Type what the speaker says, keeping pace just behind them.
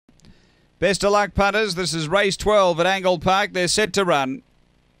Best of luck, punters. This is race 12 at Angle Park. They're set to run.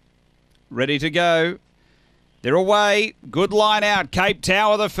 Ready to go. They're away. Good line out. Cape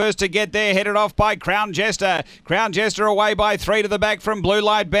Tower the first to get there, headed off by Crown Jester. Crown Jester away by 3 to the back from Blue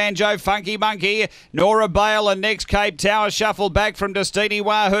Light Banjo, Funky Monkey, Nora Bale, and next Cape Tower shuffled back from Destiny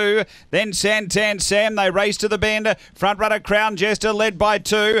Wahoo. Then Santan Sam. They race to the bend. Front runner Crown Jester led by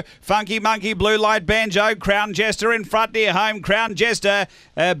 2. Funky Monkey, Blue Light Banjo, Crown Jester in front near home. Crown Jester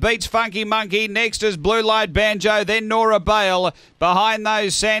beats Funky Monkey. Next is Blue Light Banjo, then Nora Bale. Behind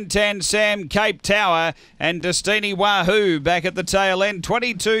those Santan Sam, Cape Tower, and Destiny Wahoo back at the tail end.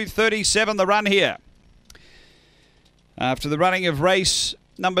 22.37 the run here. After the running of race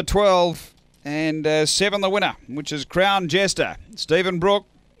number 12 and 7 the winner, which is Crown Jester. Stephen Brook,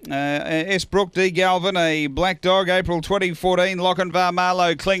 S. Brook, D. Galvin, a Black Dog, April 2014, Lochinvar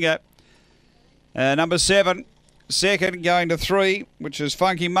Marlow Klinger. Number 7. Second going to 3, which is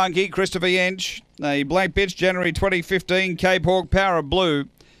Funky Monkey, Christopher Yench. A Black Bitch, January 2015, Cape Hawk, Power of Blue.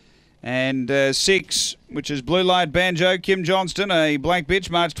 And 6, which is Blue Light Banjo, Kim Johnston. A Black Bitch,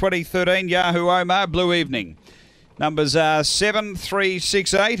 March 2013, Yahoo Omar, Blue Evening. Numbers are 7, 3,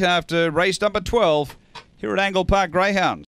 6, 8 after race number 12 here at Angle Park Greyhounds.